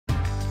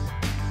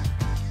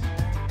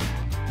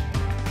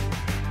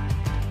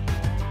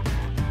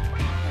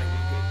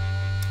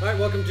right,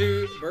 welcome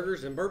to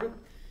Burgers and Bourbon.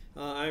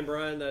 I'm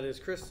Brian, that is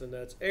Chris, and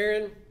that's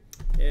Aaron,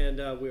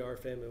 and we are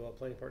family while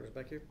playing partners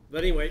back here. But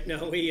anyway,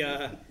 no,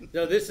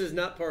 no, this is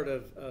not part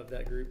of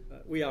that group.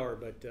 We are,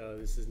 but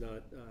this is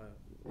not.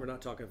 We're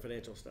not talking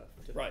financial stuff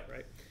today, right.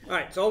 All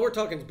right, so all we're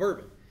talking is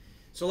bourbon.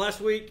 So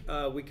last week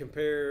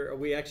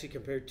we actually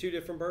compared two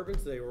different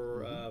bourbons. They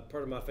were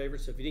part of my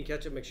favorites. So if you didn't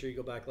catch it, make sure you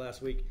go back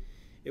last week.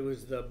 It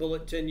was the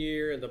Bullet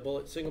 10-year and the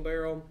Bullet Single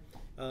Barrel.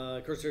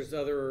 Of course, there's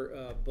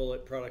other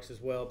Bullet products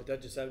as well, but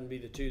that just happened to be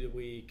the two that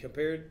we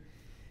compared.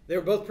 They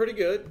were both pretty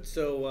good.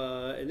 So,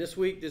 and this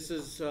week, this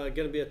is going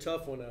to be a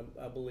tough one,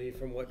 I believe,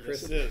 from what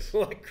Chris said.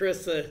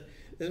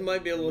 This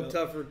might be a little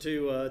tougher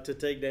to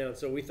take down.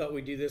 So we thought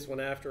we'd do this one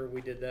after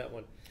we did that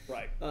one.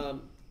 Right.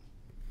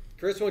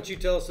 Chris, why don't you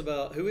tell us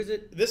about, who is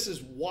it? This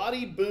is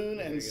Wattie Boone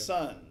and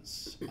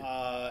Sons,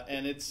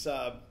 and it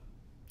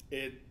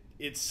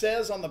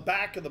says on the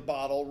back of the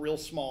bottle, real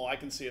small, I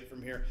can see it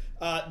from here,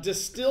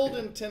 distilled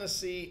in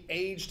Tennessee,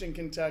 aged in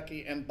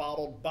Kentucky, and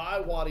bottled by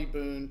Wattie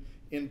Boone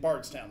in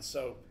Bardstown.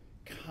 So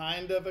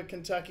kind of a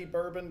Kentucky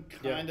bourbon,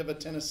 kind of a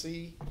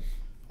Tennessee.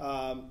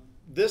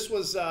 This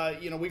was,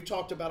 we've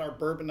talked about our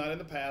bourbon night in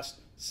the past.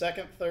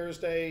 Second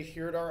Thursday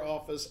here at our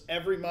office,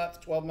 every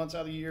month, 12 months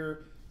out of the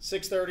year,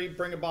 6:30,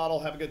 bring a bottle,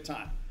 have a good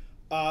time.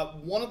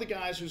 One of the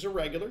guys who's a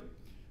regular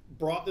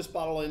brought this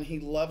bottle in. He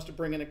loves to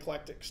bring in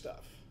eclectic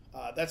stuff.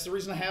 That's the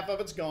reason half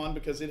of it's gone,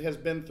 because it has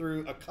been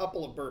through a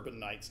couple of bourbon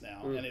nights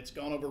now, and it's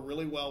gone over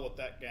really well with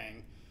that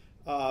gang.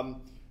 We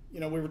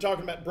were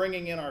talking about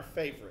bringing in our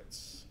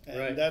favorites,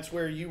 and that's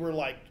where you were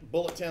like,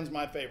 Bullet 10's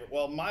my favorite.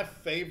 Well, my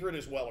favorite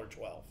is Weller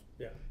 12.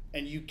 Yeah.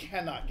 And you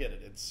cannot get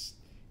it.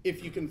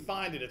 If you can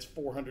find it, it's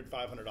 $400,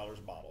 $500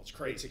 a bottle. It's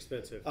crazy. It's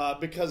expensive. Not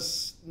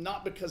because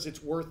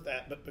it's worth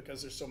that, but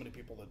because there's so many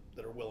people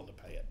that are willing to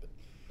pay it. But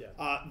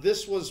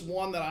this was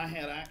one that I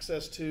had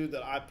access to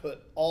that I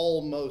put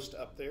almost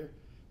up there.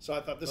 So I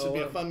thought this would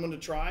be a fun one to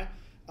try.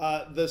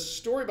 The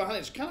story behind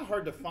it is kind of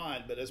hard to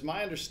find, but as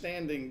my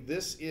understanding,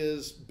 this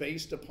is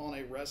based upon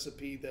a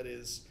recipe that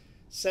is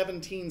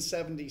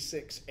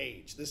 1776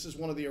 age. This is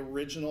one of the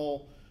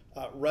original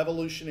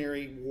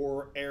Revolutionary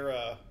War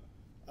era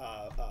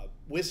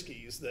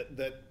whiskeys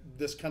that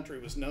this country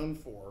was known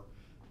for.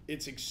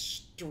 It's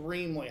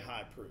extremely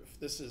high proof.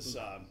 This is,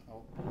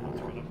 I'll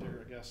throw it up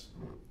there, I guess.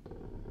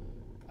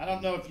 I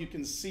don't know if you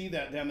can see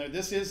that down there.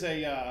 This is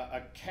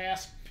a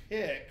cask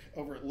pick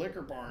over at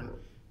Liquor Barn,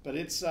 but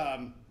it's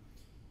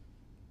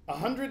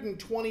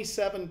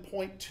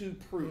 127.2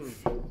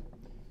 proof.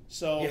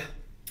 So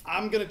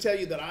I'm going to tell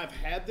you that I've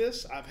had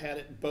this. I've had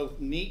it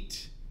both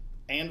neat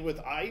and with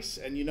ice,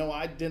 and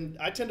I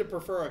tend to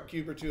prefer a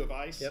cube or two of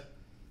ice. Yep.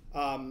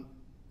 I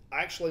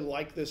actually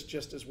like this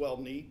just as well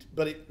neat,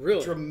 but it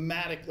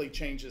dramatically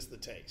changes the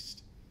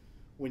taste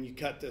when you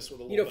cut this with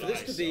a little bit of ice.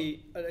 For this to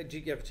be, did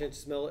you have a chance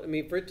to smell it? I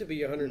mean, for it to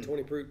be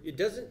 120 proof, it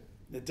doesn't.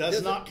 It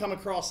does not come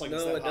across like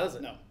it's that hot. No, it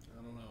doesn't. No,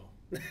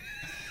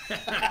 I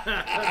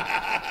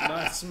don't know.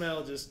 My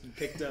smell just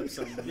picked up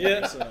something.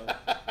 Yeah. So.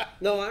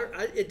 No,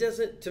 it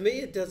doesn't. To me,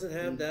 it doesn't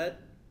have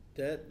that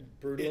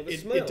brutal of a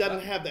smell. It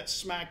doesn't have that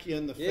smack you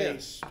in the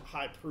face,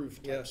 high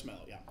proof type smell.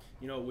 Yeah.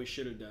 You know what we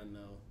should have done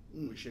though?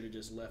 We should have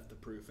just left the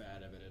proof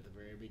out of it at the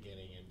very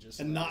beginning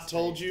and not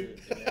told you.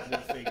 And then we'll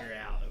figure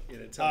out.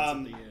 It tells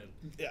at the end.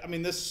 I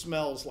mean, this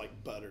smells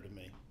like butter to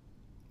me.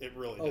 It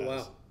really does. Oh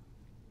wow.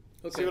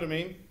 Okay. See what I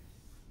mean?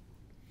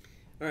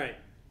 All right.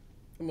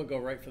 I'm gonna go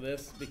right for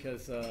this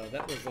because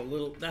that was a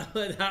little.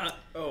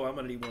 Oh, I'm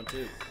gonna need one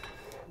too.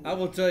 I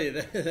will tell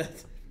you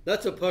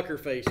that's a pucker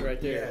face right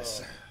there.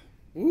 Yes.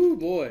 Ooh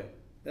boy,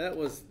 that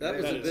was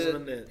a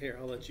bit. Here,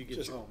 I'll let you get.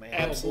 Just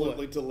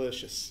absolutely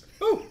delicious.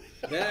 Ooh,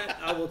 that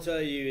I will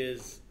tell you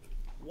is,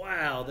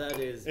 wow, that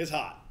is. It's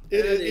hot.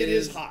 It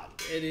is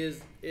hot. It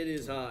is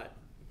hot.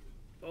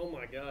 Oh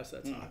my gosh,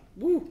 that's hot.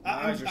 Woo!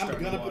 I'm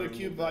gonna put a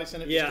cube of ice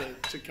in it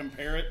just to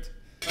compare it.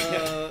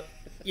 So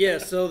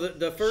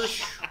the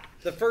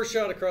first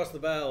shot across the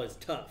bow is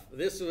tough.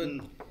 This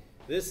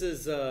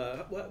is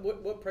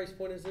what price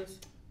point is this?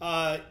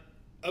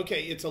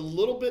 Okay, it's a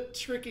little bit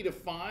tricky to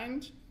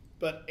find,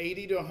 but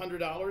 $80 to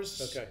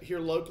 $100 here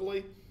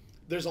locally.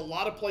 There's a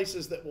lot of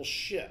places that will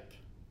ship,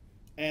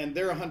 and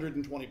they're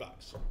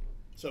 $120.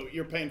 So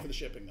you're paying for the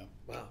shipping though.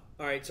 Wow.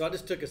 All right, so I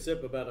just took a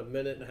sip about a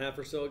minute and a half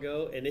or so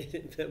ago, and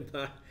it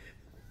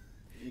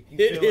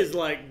is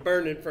like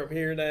burning from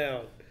here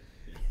down.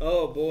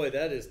 Oh boy,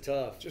 that is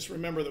tough. Just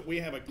remember that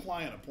we have a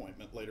client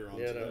appointment later on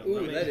today.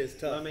 Ooh, that is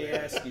tough. Let me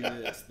ask you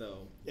this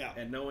though. Yeah.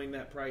 And knowing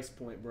that price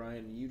point,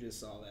 Brian, you just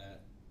saw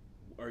that.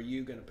 Are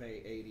you going to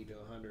pay $80 to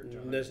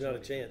 $100? There's not a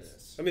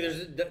chance. I mean,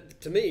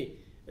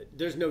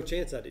 there's no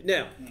chance I do.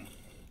 Now,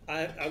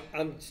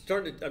 I'm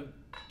trying to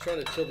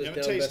chill this down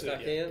best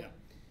I can.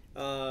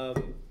 Yeah.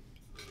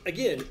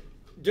 Again,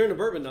 during a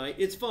bourbon night,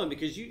 it's fun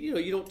because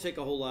you don't take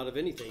a whole lot of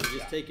anything. You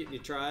just take it and you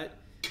try it.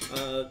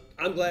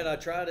 I'm glad I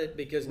tried it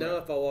because now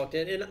if I walked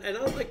in, and I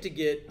like to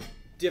get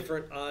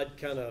different odd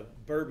kind of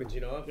bourbons,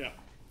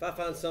 If I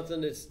find something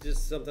that's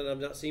just something I've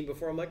not seen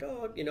before, I'm like,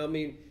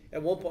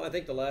 at one point, I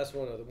think the last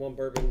one, or the one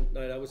bourbon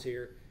night I was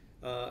here,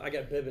 I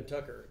got Bibb and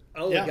Tucker. I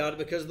only got it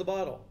because of the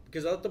bottle,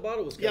 because I thought the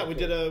bottle was Yeah, cool. we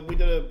did a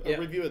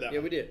review of that. Yeah,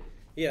 one. we did.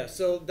 Yeah,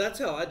 so that's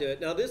how I do it.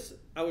 Now this,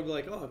 I would be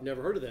like, oh, I've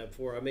never heard of that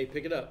before. I may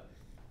pick it up.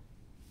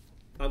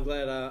 I'm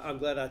glad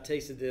I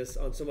tasted this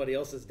on somebody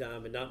else's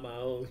dime and not my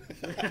own.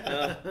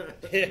 But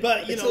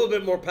it's a little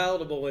bit more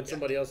palatable when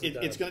somebody else's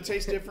dime. It's going to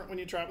taste different when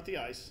you try it with the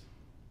ice.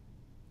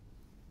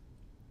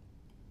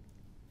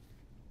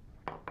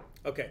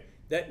 Okay,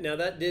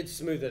 that did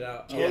smooth it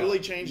out. Totally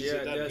changes Yeah,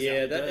 it. Doesn't it?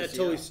 Yeah, that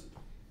totally. yeah.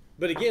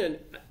 But again,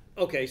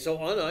 okay, so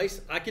on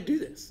ice, I could do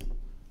this.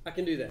 I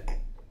can do that.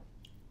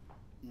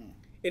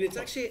 And it's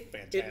actually,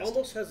 fantastic. it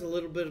almost has a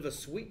little bit of a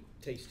sweet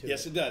taste to it.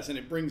 Yes, it does, and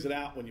it brings it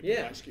out when you put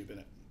an ice cube in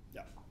it.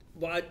 Yeah.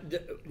 Well,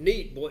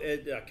 neat, boy,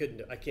 I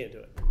can't do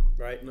it.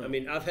 Right? No. I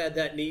mean, I've had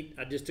that neat.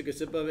 I just took a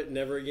sip of it,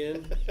 never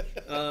again.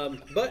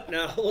 But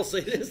now I will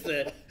say this: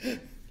 that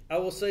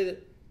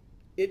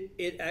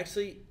it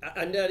actually,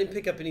 I didn't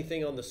pick up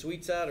anything on the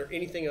sweet side or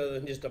anything other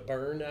than just a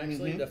burn.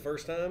 Actually, the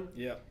first time.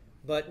 Yeah.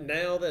 But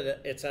now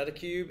that it's out of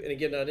cube, and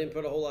again, I didn't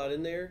put a whole lot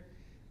in there.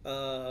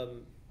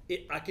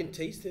 I can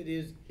taste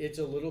it's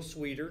a little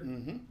sweeter,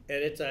 and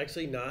it's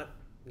actually not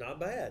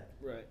bad.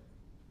 Right.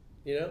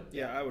 You know?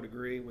 Yeah, I would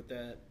agree with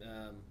that.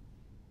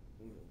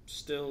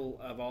 Still,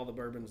 of all the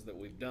bourbons that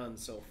we've done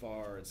so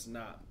far, it's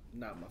not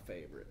my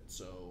favorite.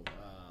 So,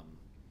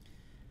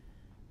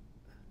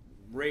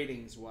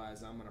 ratings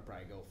wise, I'm gonna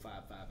probably go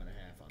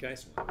 5.5.5 on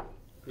this one.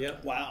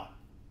 Yeah. Wow.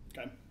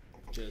 Okay.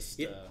 Just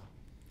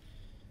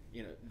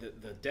you know,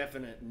 the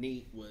definite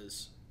neat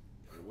was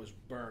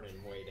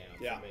burning way down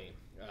for me.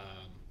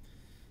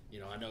 You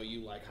know, I know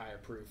you like higher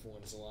proof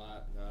ones a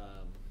lot.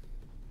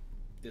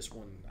 This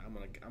one,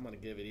 I'm gonna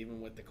give it,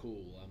 even with the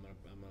cool. I'm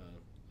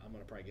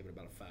gonna probably give it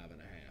about a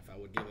 5.5. I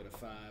would give it a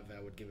 5.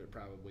 I would give it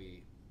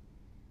probably,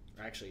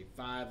 actually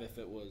 5 if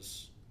it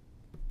was,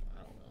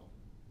 I don't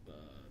know,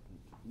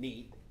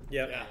 neat.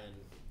 Yeah.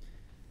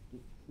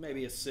 And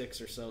maybe a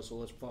 6 or so. So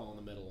let's fall in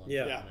the middle on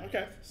Yeah. Yeah. 5.5.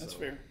 Okay. That's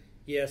fair.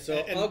 Yeah. So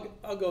And-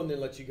 I'll go and then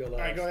let you go last. All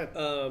right, go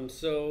ahead.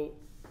 So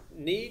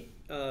neat.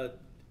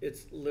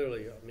 It's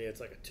literally, I mean, it's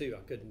like a 2.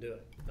 I couldn't do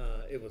it.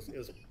 It was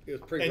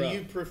pretty And rough.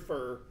 you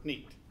prefer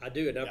neat. I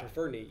do, and I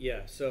prefer neat.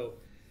 Yeah. So,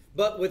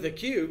 but with a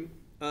cube,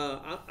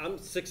 I'm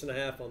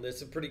 6.5 on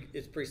this.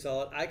 It's pretty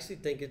solid. I actually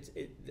think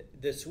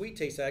the sweet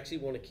taste. I actually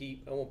want to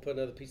keep. I want to put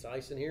another piece of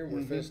ice in here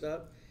when we're finished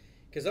up,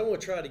 because I want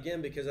to try it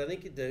again. Because I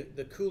think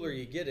the cooler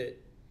you get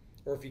it,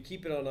 or if you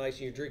keep it on ice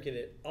and you're drinking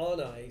it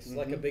on ice,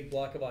 like a big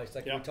block of ice,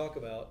 like we talk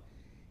about,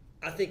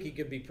 I think it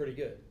could be pretty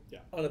good. Yeah.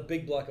 On a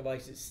big block of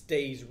ice, it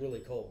stays really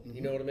cold.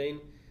 You know what I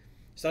mean?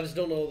 So I just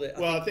don't know that.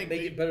 Well, I think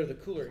make it better the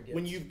cooler it gets.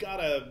 When you've got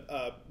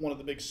one of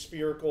the big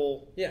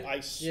spherical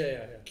ice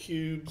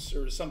cubes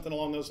or something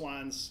along those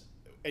lines,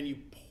 and you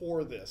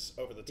pour this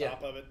over the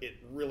top of it, it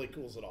really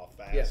cools it off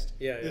fast.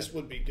 This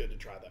would be good to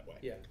try that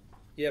way.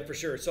 Yeah, for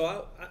sure.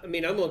 So I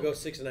mean, I'm gonna go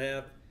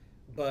 6.5,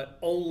 but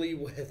only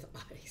with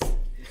ice.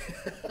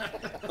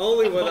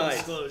 Only with ice.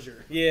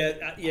 Disclosure.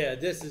 Yeah.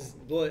 This is,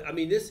 boy. I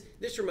mean, this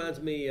reminds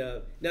me.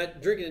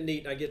 Not drinking it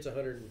neat. I get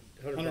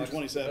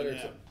 127.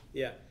 bucks.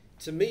 Yeah.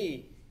 To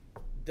me,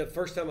 the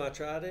first time I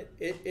tried it,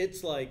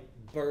 it's like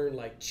burn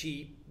like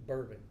cheap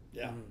bourbon.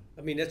 Yeah.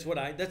 I mean, that's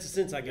the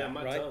sense I got.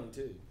 My right? tongue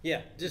too.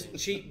 Yeah, just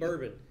cheap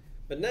bourbon.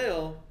 But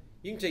now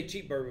you can take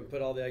cheap bourbon,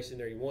 put all the ice in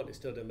there you want. It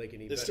still doesn't make it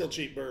any better. It's still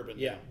cheap bourbon.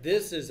 Yeah,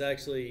 this is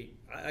actually.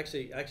 I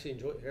actually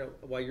enjoy it. Here,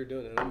 while you're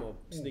doing it, I'm gonna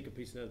sneak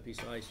another piece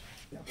of ice.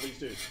 Yeah, please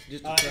do.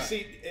 Just to try.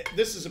 See,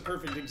 this is a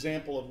perfect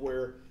example of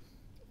where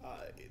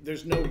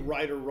there's no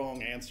right or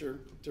wrong answer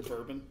to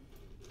bourbon,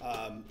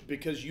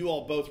 because you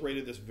all both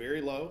rated this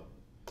very low,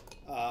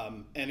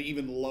 and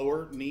even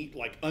lower, neat,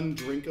 like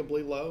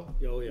undrinkably low.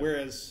 Oh, yeah.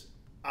 Whereas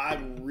I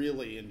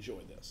really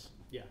enjoy this.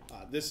 Yeah.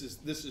 This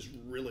is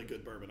really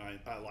good bourbon.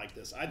 I like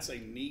this. I'd say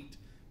neat.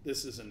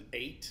 This is an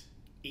 8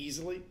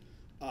 easily.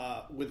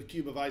 With a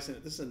cube of ice in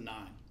it, this is a 9.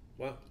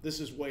 Wow. This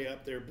is way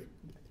up there.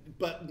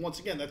 But once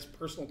again, that's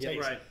personal taste.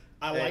 right.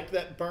 I like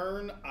that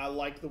burn. I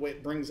like the way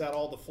it brings out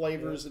all the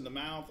flavors in the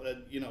mouth.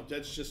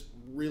 That's just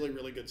really,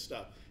 really good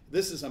stuff.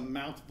 This is a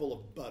mouthful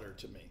of butter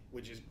to me,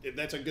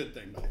 that's a good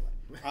thing, by the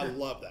way. I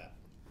love that.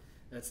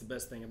 That's the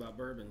best thing about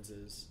bourbons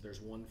is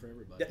there's one for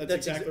everybody.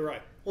 That's exactly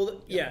right.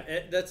 Well,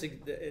 that's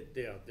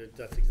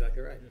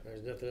exactly right.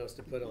 There's nothing else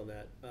to put on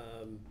that.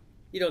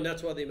 And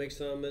that's why they make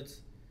some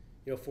that's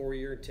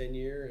 4-year,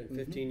 10-year, and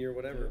 15-year,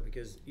 whatever.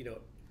 Because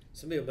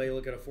some people may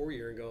look at a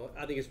 4-year and go,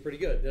 I think it's pretty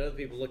good. Then other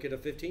people look at a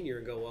 15-year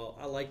and go, well,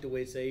 I like the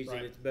way it's aged,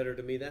 and it's better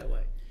to me that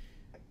way.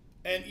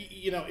 And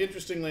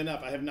interestingly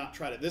enough, I have not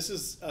tried it. This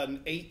is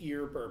an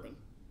 8-year bourbon.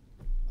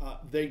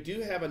 They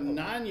do have a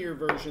 9-year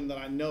version that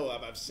I know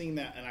of. I've seen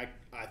that, and I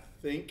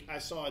think I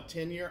saw a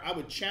 10-year. I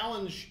would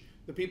challenge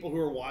the people who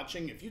are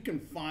watching, if you can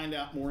find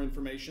out more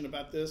information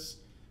about this,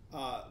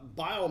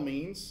 by all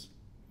means,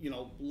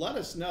 let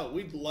us know.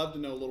 We'd love to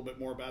know a little bit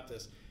more about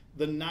this.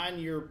 The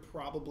 9-year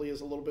probably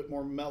is a little bit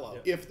more mellow.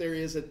 Yeah. If there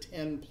is a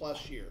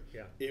 10+ year,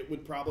 Yeah. it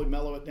would probably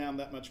mellow it down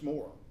that much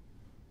more.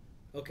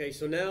 Okay,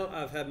 so now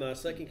I've had my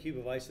second cube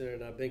of ice in there,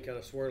 and I've been kind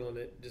of swirling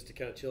it just to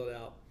kind of chill it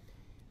out.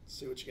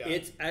 See what you got.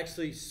 It's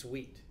actually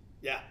sweet.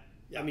 Yeah.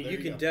 I mean, you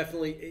can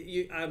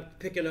definitely. I'm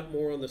picking up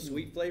more on the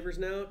sweet flavors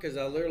now because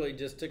I literally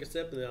just took a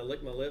sip and then I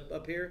licked my lip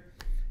up here,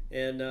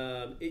 and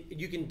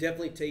you can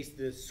definitely taste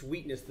the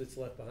sweetness that's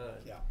left behind.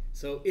 Yeah.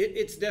 So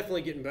it's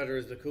definitely getting better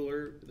as the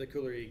cooler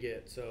you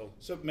get. So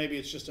maybe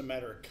it's just a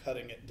matter of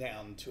cutting it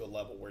down to a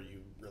level where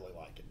you really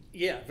like it.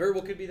 yeah, very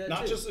well could be that.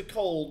 Not too. just the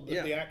cold, but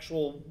Yeah. the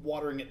actual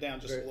watering it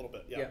down just a little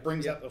bit. Yeah, Yeah.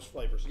 brings Yeah. out those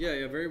flavors.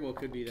 Yeah, very well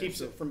could be that. Keeps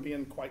it from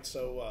being quite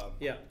so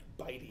Yeah.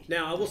 bitey.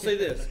 Now I will say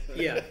this.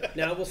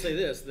 Now I will say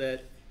this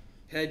that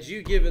had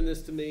you given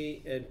this to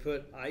me and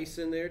put ice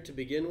in there to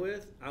begin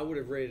with, I would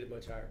have rated it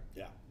much higher.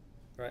 Yeah.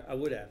 Right, I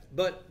would have,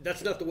 but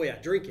that's not the way I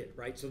drink it.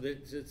 Right, so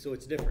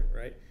it's different.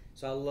 Right,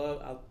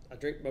 so I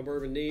drink my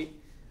bourbon neat.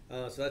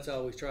 So that's how I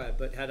always try it.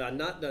 But had I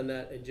not done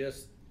that and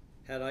just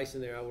had ice in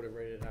there, I would have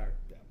rated it higher.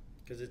 Yeah.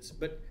 Because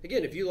but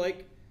again, if you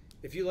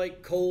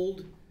like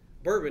cold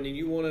bourbon and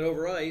you want it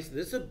over ice,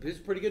 this is a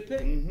pretty good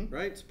pick.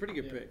 Right, it's a pretty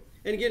good pick.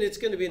 And again, it's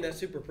going to be in that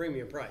super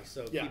premium price.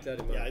 So keep that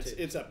in mind. Yeah,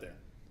 it's up there.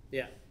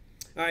 Yeah.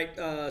 All right.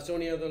 So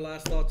any other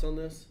last thoughts on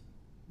this?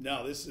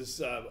 No, this is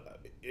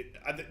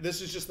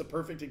this is just the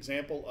perfect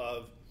example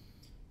of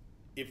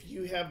if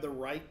you have the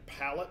right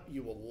palate,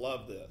 you will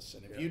love this,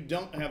 and if you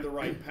don't have the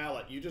right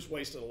palate, you just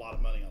wasted a lot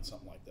of money on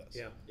something like this.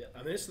 Yeah. Yeah, I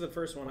mean, this is the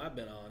first one I've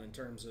been on in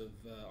terms of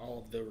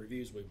all of the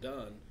reviews we've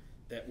done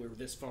that we're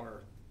this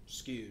far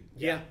skewed.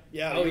 Yeah.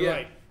 You're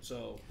right.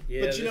 So,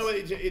 Yeah. But you know,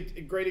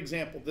 a great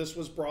example. This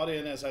was brought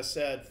in, as I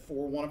said,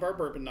 for one of our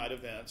bourbon night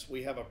events.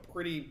 We have a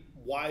pretty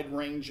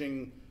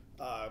wide-ranging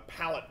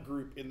palate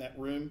group in that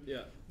room.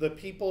 Yeah. The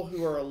people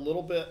who are a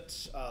little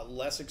bit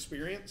less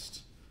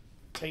experienced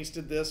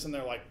tasted this and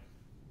they're like,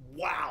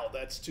 wow,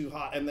 that's too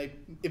hot. And they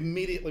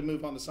immediately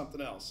move on to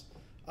something else.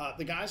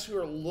 The guys who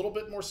are a little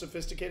bit more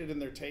sophisticated in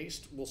their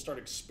taste will start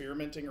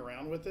experimenting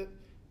around with it.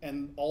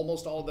 And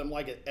almost all of them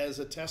like it as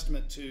a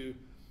testament to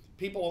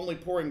people only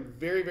pouring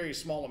very, very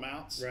small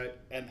amounts. Right.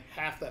 And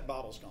half that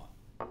bottle's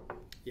gone.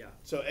 Yeah.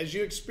 So as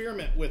you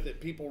experiment with it,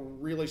 people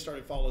really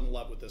started falling in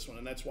love with this one.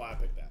 And that's why I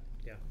picked that.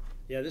 Yeah.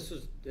 Yeah, this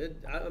was.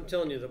 I'm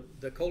telling you,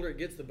 the colder it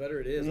gets, the better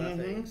it is. I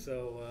think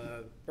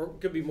so. Or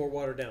it could be more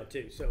watered down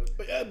too. So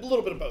But a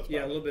little bit of both. yeah,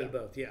 a probably. little bit of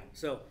both. Yeah.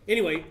 So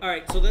anyway, all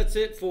right. So that's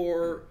it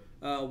for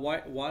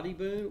Wattie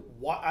Boone.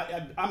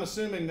 I'm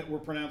assuming that we're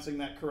pronouncing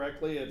that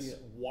correctly. It's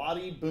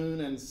Wattie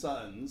Boone and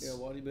Sons. Yeah,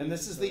 Wattie Boone and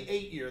this and is the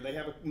 8-year. They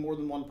have more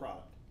than one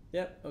product.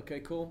 Yeah. Okay.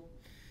 Cool.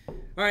 All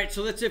right.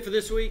 So that's it for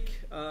this week.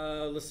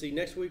 Let's see.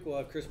 Next week we'll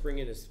have Chris bring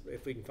in his,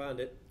 if we can find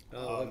it.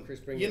 We'll have Chris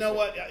bring You in know his-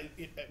 what?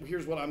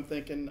 Here's what I'm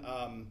thinking.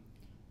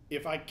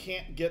 If I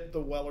can't get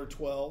the Weller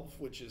 12,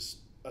 which is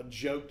a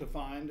joke to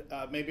find,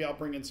 maybe I'll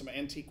bring in some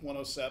Antique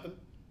 107,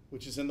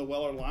 which is in the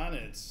Weller line,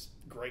 and it's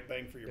great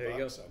bang for your There buck.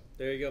 you go. So.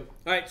 There you go.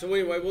 All right. So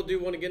anyway, we'll do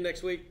one again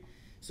next week.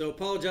 So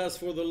apologize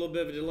for the little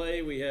bit of a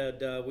delay. We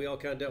all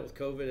kind of dealt with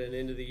COVID and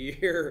end of the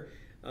year.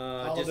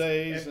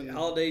 Holidays and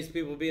holidays,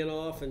 people being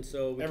off, and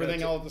so we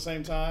everything all at the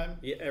same time.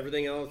 Yeah,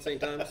 everything all at the same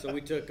time. So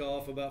we took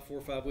off about 4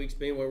 or 5 weeks.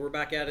 But anyway, we're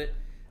back at it.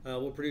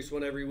 We'll produce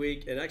one every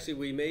week, and actually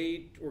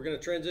we're going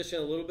to transition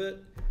a little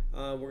bit.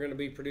 We're going to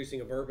be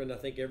producing a bourbon, I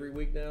think, every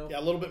week now. Yeah,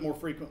 a little bit more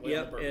frequently.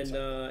 Yep, on the bourbon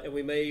side. and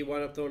we may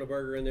wind up throwing a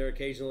burger in there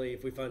occasionally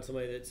if we find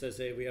somebody that says,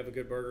 "Hey, we have a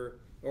good burger,"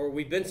 or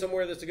we've been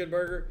somewhere that's a good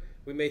burger.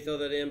 We may throw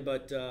that in,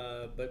 but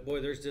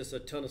boy, there's just a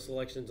ton of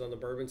selections on the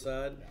bourbon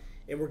side,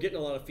 and we're getting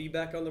a lot of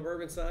feedback on the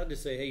bourbon side to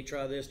say, "Hey,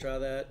 try this, try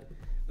that,"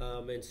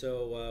 and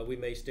so we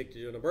may stick to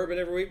doing a bourbon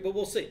every week, but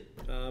we'll see.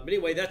 But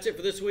anyway, that's it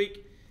for this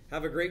week.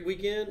 Have a great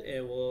weekend,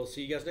 and we'll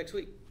see you guys next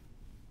week.